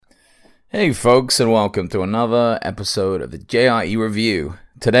Hey folks, and welcome to another episode of the JRE Review.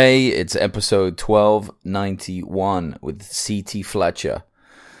 Today it's episode 1291 with CT Fletcher.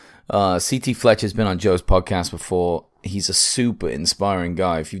 CT Fletcher's been on Joe's podcast before. He's a super inspiring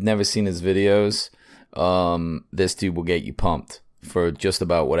guy. If you've never seen his videos, this dude will get you pumped for just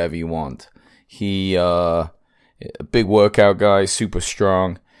about whatever you want. He a big workout guy, super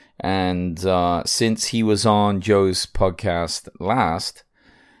strong, and since he was on Joe's podcast last,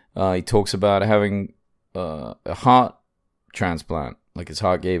 he talks about having a heart transplant, like his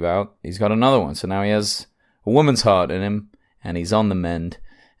heart gave out. He's got another one, so now he has a woman's heart in him, and he's on the mend.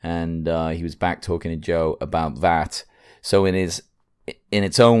 And he was back talking to Joe about that. So in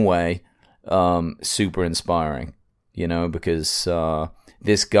its own way, super inspiring, you know, because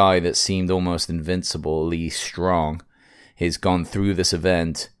this guy that seemed almost invincibly strong has gone through this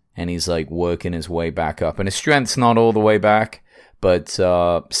event, and he's like working his way back up. And his strength's not all the way back, but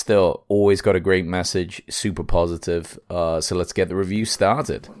still, always got a great message, super positive. So let's get the review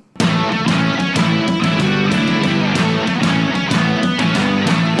started.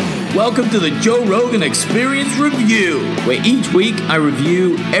 Welcome to the Joe Rogan Experience Review, where each week I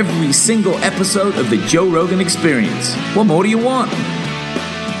review every single episode of the Joe Rogan Experience. What more do you want?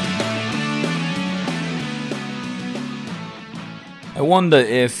 I wonder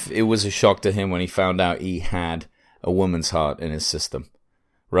if it was a shock to him when he found out he had a woman's heart in his system,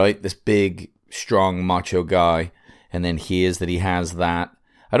 right? This big, strong, macho guy, and then hears that he has that.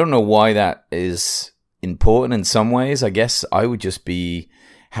 I don't know why that is important in some ways. I guess I would just be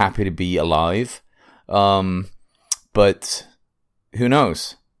happy to be alive. But who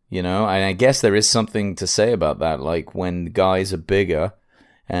knows, you know? And I guess there is something to say about that. Like when guys are bigger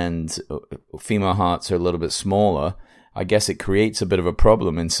and female hearts are a little bit smaller, I guess it creates a bit of a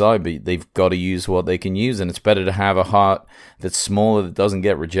problem inside, but they've got to use what they can use, and it's better to have a heart that's smaller that doesn't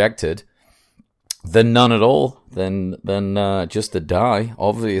get rejected than none at all, than just to die,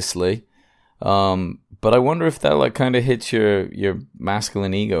 obviously. But I wonder if that like kind of hits your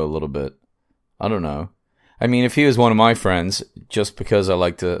masculine ego a little bit. I don't know. I mean, if he was one of my friends, just because I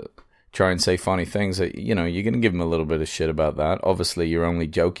like to try and say funny things, you know, you're gonna give him a little bit of shit about that. Obviously, you're only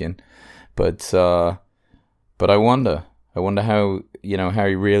joking, but I wonder how, you know, how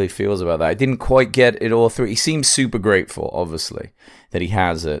he really feels about that. I didn't quite get it all through. He seems super grateful, obviously, that he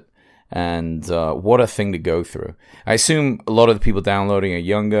has it. And what a thing to go through. I assume a lot of the people downloading are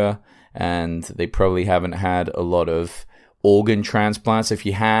younger, and they probably haven't had a lot of organ transplants. If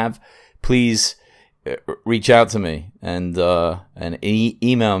you have, please reach out to me and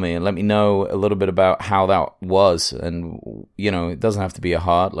email me and let me know a little bit about how that was. And, you know, it doesn't have to be a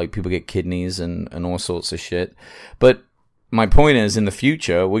heart. Like, people get kidneys and all sorts of shit. But my point is, in the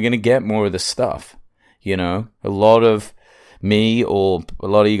future, we're going to get more of this stuff. You know, a lot of me or a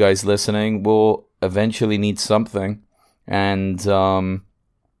lot of you guys listening will eventually need something. And,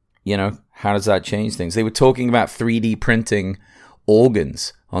 you know, how does that change things? They were talking about 3D printing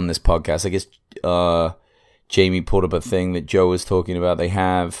organs on this podcast. I guess Jamie pulled up a thing that Joe was talking about. They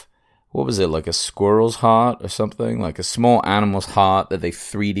have, what was it, like a squirrel's heart or something? Like a small animal's heart that they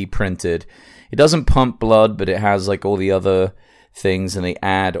 3D printed. It doesn't pump blood, but it has like all the other things, and they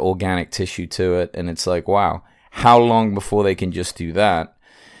add organic tissue to it. And it's like, wow, how long before they can just do that?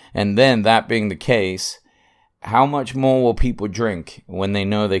 And then, that being the case, how much more will people drink when they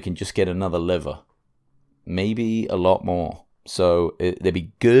know they can just get another liver? Maybe a lot more. So there'd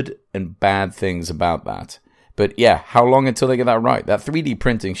be good and bad things about that. But yeah, how long until they get that right? That 3D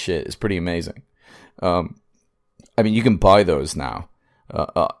printing shit is pretty amazing. I mean, you can buy those now.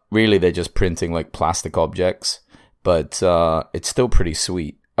 Really, they're just printing like plastic objects, but it's still pretty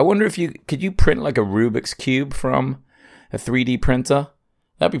sweet. I wonder if could you print like a Rubik's Cube from a 3D printer?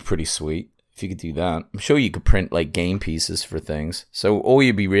 That'd be pretty sweet if you could do that. I'm sure you could print like game pieces for things. So all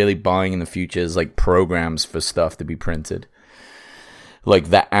you'd be really buying in the future is like programs for stuff to be printed.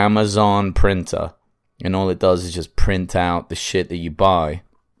 Like the Amazon printer. And all it does is just print out the shit that you buy.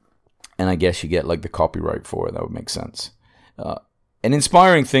 And I guess you get like the copyright for it. That would make sense. An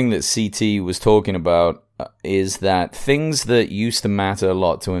inspiring thing that CT was talking about is that things that used to matter a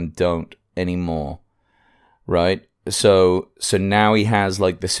lot to him don't anymore. Right? So now he has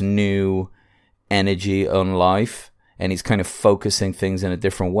like this new energy on life, and he's kind of focusing things in a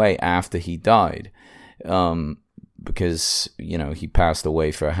different way after he died. Because, you know, he passed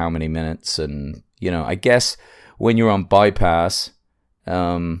away for how many minutes, and, you know, I guess when you're on bypass,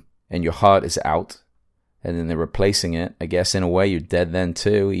 and your heart is out, and then they're replacing it, I guess in a way you're dead then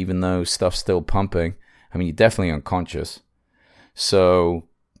too, even though stuff's still pumping. I mean, you're definitely unconscious. So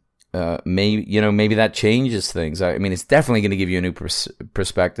maybe that changes things. I mean, it's definitely going to give you a new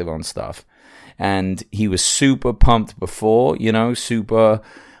perspective on stuff. And he was super pumped before, super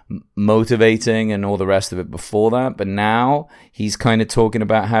motivating and all the rest of it before that. But now he's kind of talking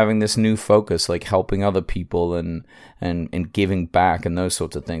about having this new focus, like helping other people and giving back and those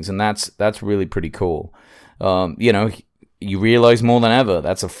sorts of things. And that's really pretty cool. You realize more than ever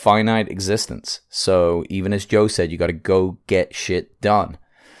that's a finite existence. So even as Joe said, you got to go get shit done.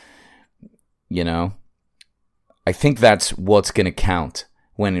 I think that's what's going to count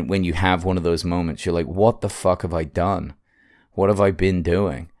when you have one of those moments. You're like, what the fuck have I done? What have I been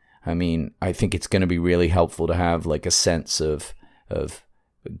doing? I mean, I think it's going to be really helpful to have like a sense of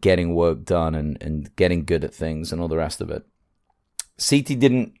getting work done and getting good at things and all the rest of it. CT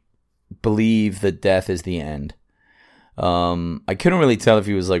didn't believe that death is the end. I couldn't really tell if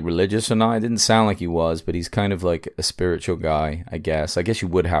he was like religious or not. It didn't sound like he was, but he's kind of like a spiritual guy, I guess. I guess you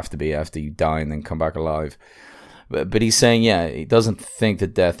would have to be after you die and then come back alive. But he's saying, yeah, he doesn't think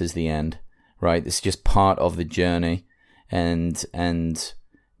that death is the end, right? It's just part of the journey, and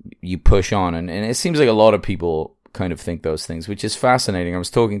you push on. And it seems like a lot of people kind of think those things, which is fascinating. I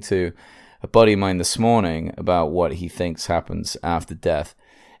was talking to a buddy of mine this morning about what he thinks happens after death.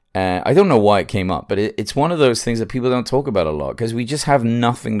 I don't know why it came up, but it's one of those things that people don't talk about a lot because we just have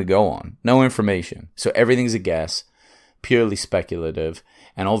nothing to go on, no information. So everything's a guess, purely speculative.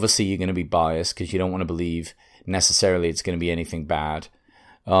 And obviously you're going to be biased because you don't want to believe necessarily it's going to be anything bad.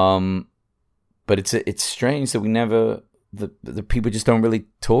 But it's strange that we never, the people just don't really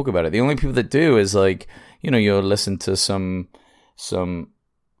talk about it. The only people that do is like, you'll listen to some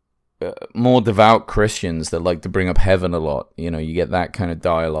more devout Christians that like to bring up heaven a lot. You get that kind of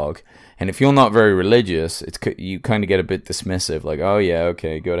dialogue. And if you're not very religious, you kind of get a bit dismissive, like, oh yeah,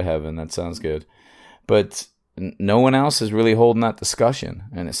 okay, go to heaven, that sounds good. But no one else is really holding that discussion,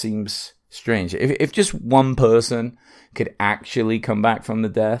 and it seems strange. If just one person could actually come back from the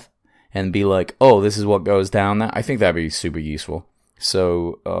death and be like, oh, this is what goes down there, I think that'd be super useful.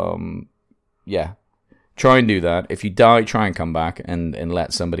 So, yeah. Try and do that. If you die, try and come back and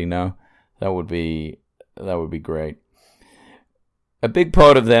let somebody know. That would be great. A big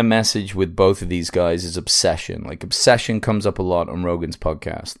part of their message with both of these guys is obsession. Like, obsession comes up a lot on Rogan's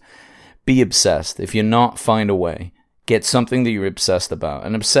podcast. Be obsessed. If you're not, find a way. Get something that you're obsessed about.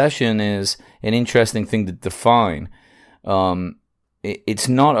 An obsession is an interesting thing to define. It's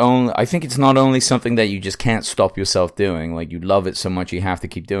not only, I think it's not only something that you just can't stop yourself doing, like you love it so much you have to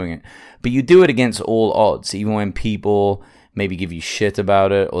keep doing it, but you do it against all odds, even when people maybe give you shit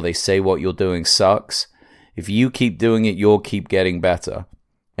about it or they say what you're doing sucks. If you keep doing it, you'll keep getting better,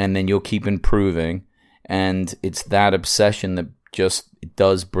 and then you'll keep improving, and it's that obsession that just, it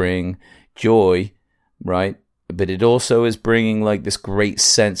does bring joy, right? But it also is bringing like this great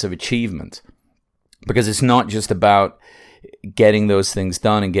sense of achievement, because it's not just about getting those things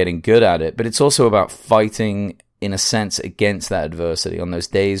done and getting good at it, but it's also about fighting in a sense against that adversity on those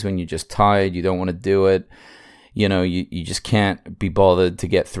days when you're just tired, you don't want to do it, you just can't be bothered to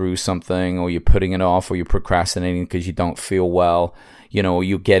get through something, or you're putting it off, or you're procrastinating because you don't feel well, or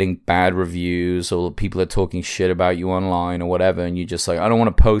you're getting bad reviews, or people are talking shit about you online or whatever, and you're just like, I don't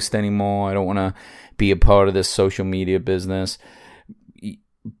want to post anymore, I don't want to be a part of this social media business.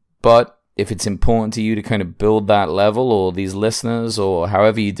 But if it's important to you to kind of build that level, or these listeners, or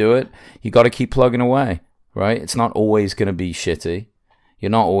however you do it, you got to keep plugging away, right? It's not always going to be shitty. You're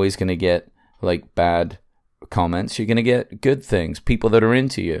not always going to get like bad comments. You're going to get good things, people that are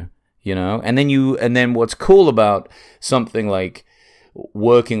into you, and then what's cool about something like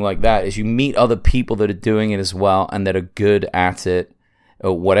working like that is you meet other people that are doing it as well and that are good at it,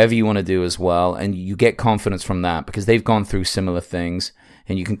 or whatever you want to do as well. And you get confidence from that because they've gone through similar things.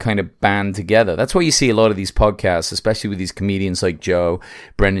 And you can kind of band together. That's why you see a lot of these podcasts, especially with these comedians like Joe,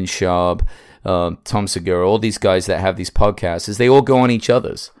 Brendan Schaub, Tom Segura, all these guys that have these podcasts, is they all go on each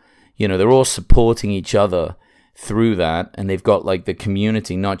other's. They're all supporting each other through that. And they've got like the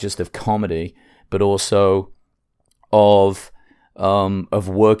community, not just of comedy, but also of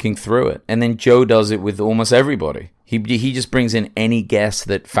working through it. And then Joe does it with almost everybody. He just brings in any guest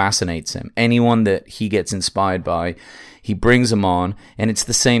that fascinates him, anyone that he gets inspired by. He brings them on, and it's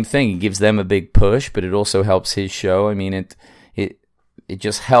the same thing. He gives them a big push, but it also helps his show. I mean, it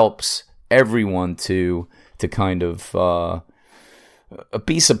just helps everyone to kind of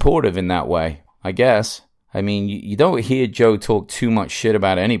be supportive in that way, I guess. I mean, you don't hear Joe talk too much shit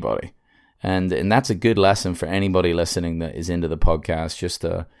about anybody, and that's a good lesson for anybody listening that is into the podcast.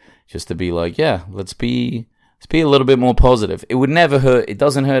 Just to be like, yeah, let's be a little bit more positive. It would never hurt. It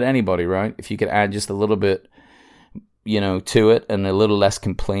doesn't hurt anybody, right? If you could add just a little bit to it and a little less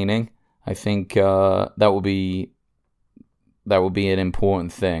complaining, I think that will be an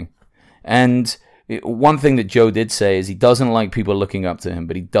important thing. And one thing that Joe did say is he doesn't like people looking up to him,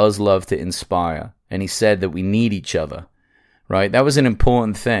 but he does love to inspire. And he said that we need each other, right? That was an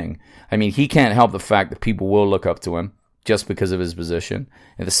important thing. I mean, he can't help the fact that people will look up to him just because of his position,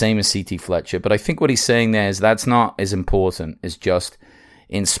 and the same as C.T. Fletcher. But I think what he's saying there is that's not as important as just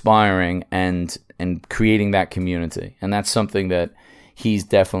inspiring and creating that community. And that's something that he's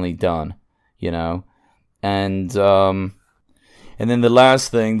definitely done, And then the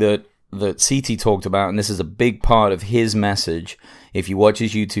last thing that CT talked about, and this is a big part of his message, if you watch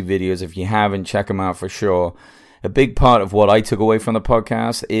his YouTube videos, if you haven't, check them out for sure. A big part of what I took away from the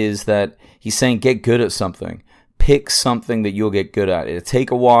podcast is that he's saying get good at something. Pick something that you'll get good at. It'll take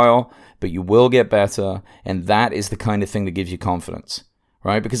a while, but you will get better, and that is the kind of thing that gives you confidence,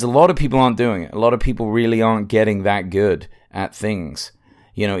 right? Because a lot of people aren't doing it. A lot of people really aren't getting that good at things,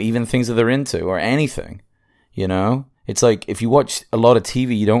 even things that they're into or anything, It's like if you watch a lot of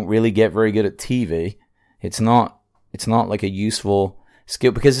TV, you don't really get very good at TV. It's not like a useful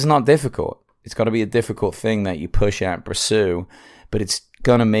skill because it's not difficult. It's got to be a difficult thing that you push at and pursue, but it's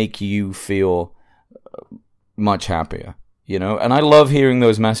going to make you feel much happier, And I love hearing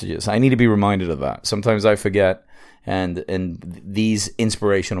those messages. I need to be reminded of that. Sometimes I forget, and these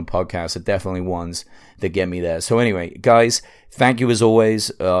inspirational podcasts are definitely ones that get me there. So anyway, guys, thank you as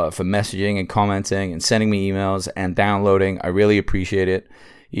always for messaging and commenting and sending me emails and downloading. I really appreciate it.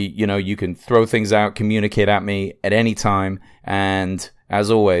 You can throw things out, communicate at me at any time, and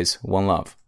as always, one love.